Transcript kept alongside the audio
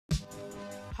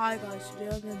Hi guys, today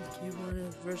I'm in Keyboard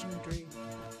version 3.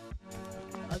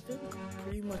 I've been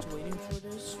pretty much waiting for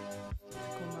this to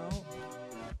come out.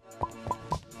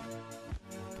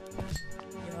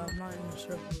 Yeah, I'm not in the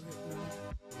server right now.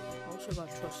 I also got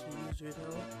trusted user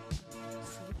though.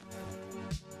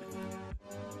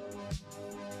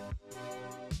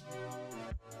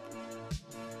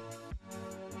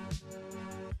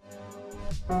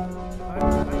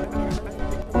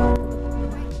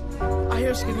 I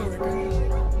hear SKINWALKER.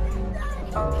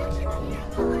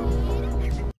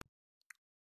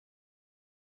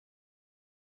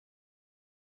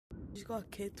 He's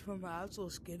got kicked from an actual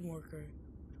SKINWALKER.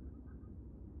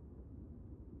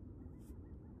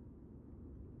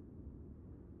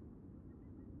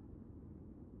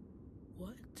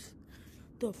 What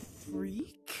the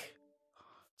freak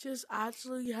just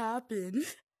actually happened?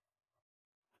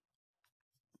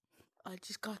 I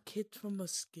just got kicked from a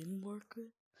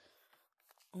SKINWALKER.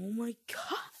 Oh my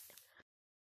god.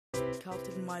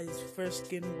 Counted my first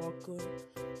SKINWALKER.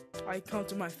 I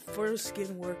counted my first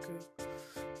SKINWALKER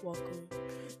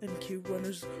in Cube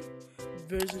Runners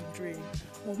version 3.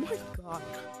 Oh my god.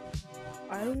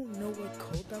 I don't know what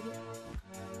code that was.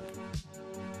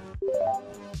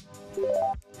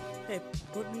 Hey,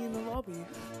 put me in the lobby.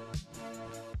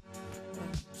 No,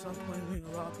 stop putting me in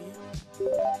the lobby.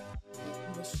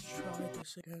 Let's try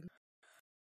this again.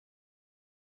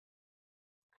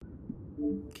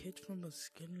 Kid from a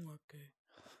SKINWALKER.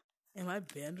 Am I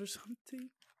banned or something?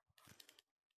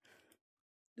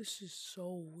 This is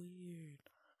so weird.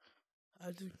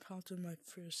 I just encountered my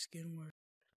first SKINWALKER.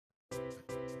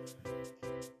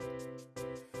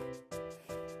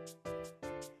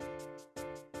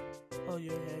 Oh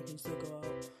yeah, I can still go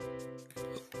out.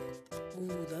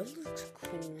 Ooh, that looks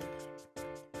cool.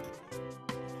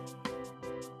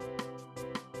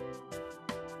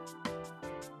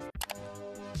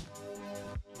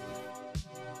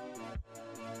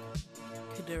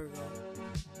 Okay, there we go.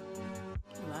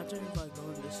 Imagine if I go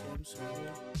in the same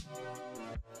server.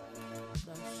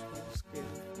 That's so scary.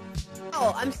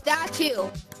 Oh, I'm statue.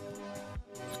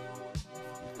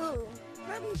 Oh,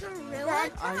 from Gorilla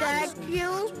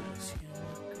statue?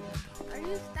 Are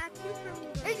you statue from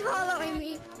Gorilla? It's following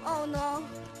me. Oh no,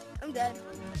 I'm dead.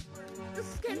 The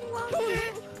SKINWALKER.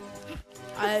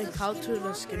 I encountered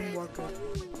a SKINWALKER.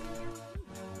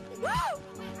 No,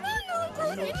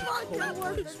 go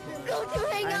to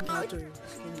hang out.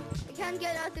 I can't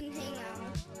get out and hang out.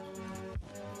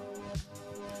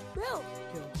 Bro,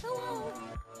 hello.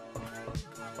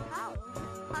 How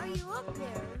are you up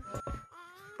there?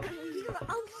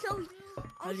 I'll show you.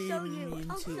 I didn't mean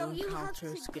to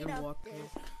encounter SKINWALKER,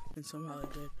 and somehow I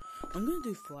did. I'm gonna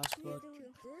do flash flood.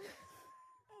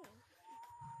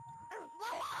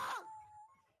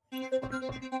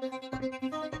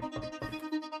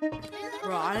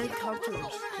 Bro, I encountered a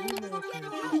SKINWALKER.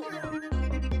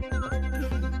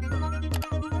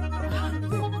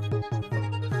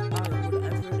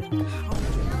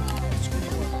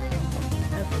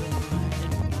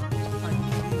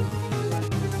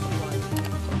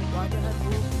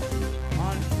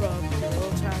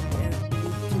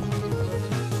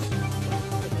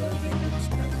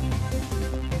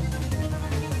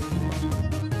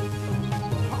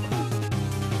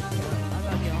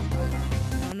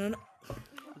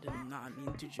 I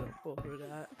need to jump over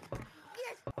that.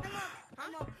 Yes,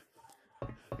 I'm up.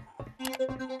 We have to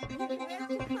find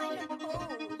a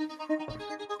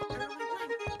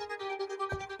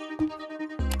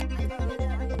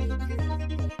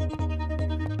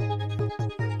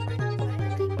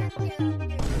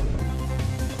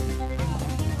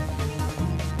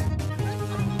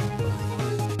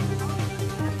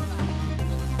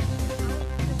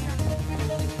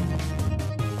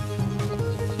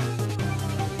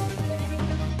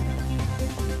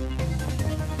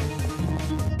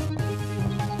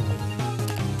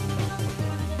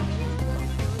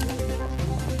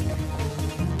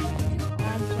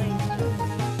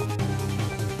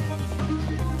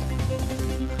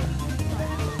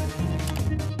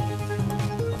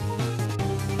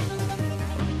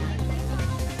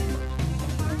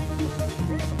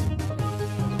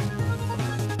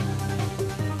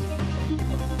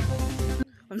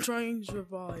I'm trying to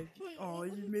survive. Oh,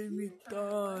 you made me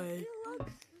die.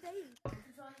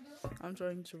 I'm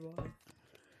trying to survive.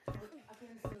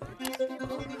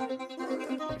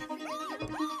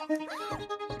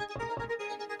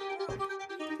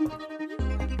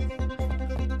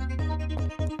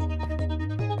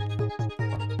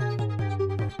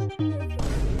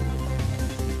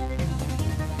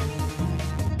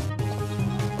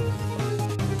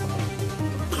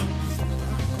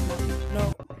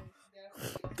 No.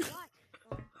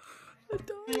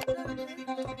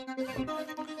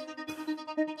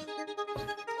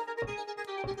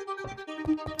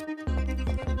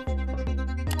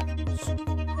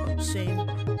 Same.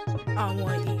 I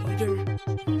want to eat her.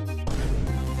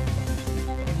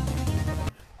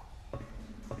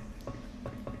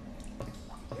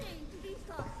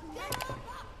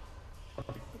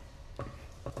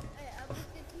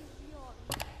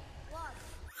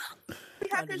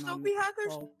 Hackers, don't be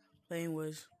hackers.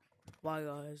 Anyways, bye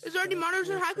guys. Is there any monitors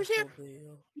and hackers here?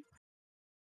 Video.